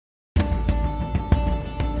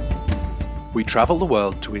We travel the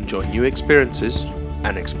world to enjoy new experiences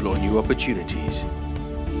and explore new opportunities.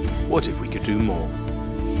 What if we could do more?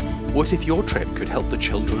 What if your trip could help the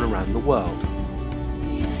children around the world?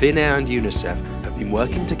 Finnair and UNICEF have been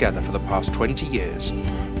working together for the past 20 years,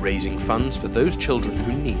 raising funds for those children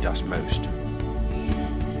who need us most.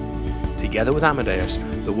 Together with Amadeus,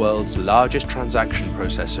 the world's largest transaction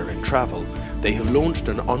processor in travel, they have launched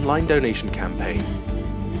an online donation campaign.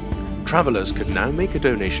 Travellers can now make a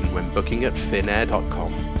donation when booking at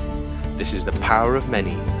finnair.com. This is the power of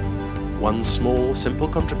many. One small, simple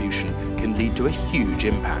contribution can lead to a huge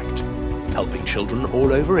impact, helping children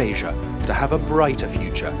all over Asia to have a brighter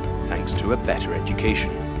future thanks to a better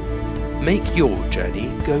education. Make your journey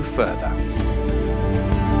go further.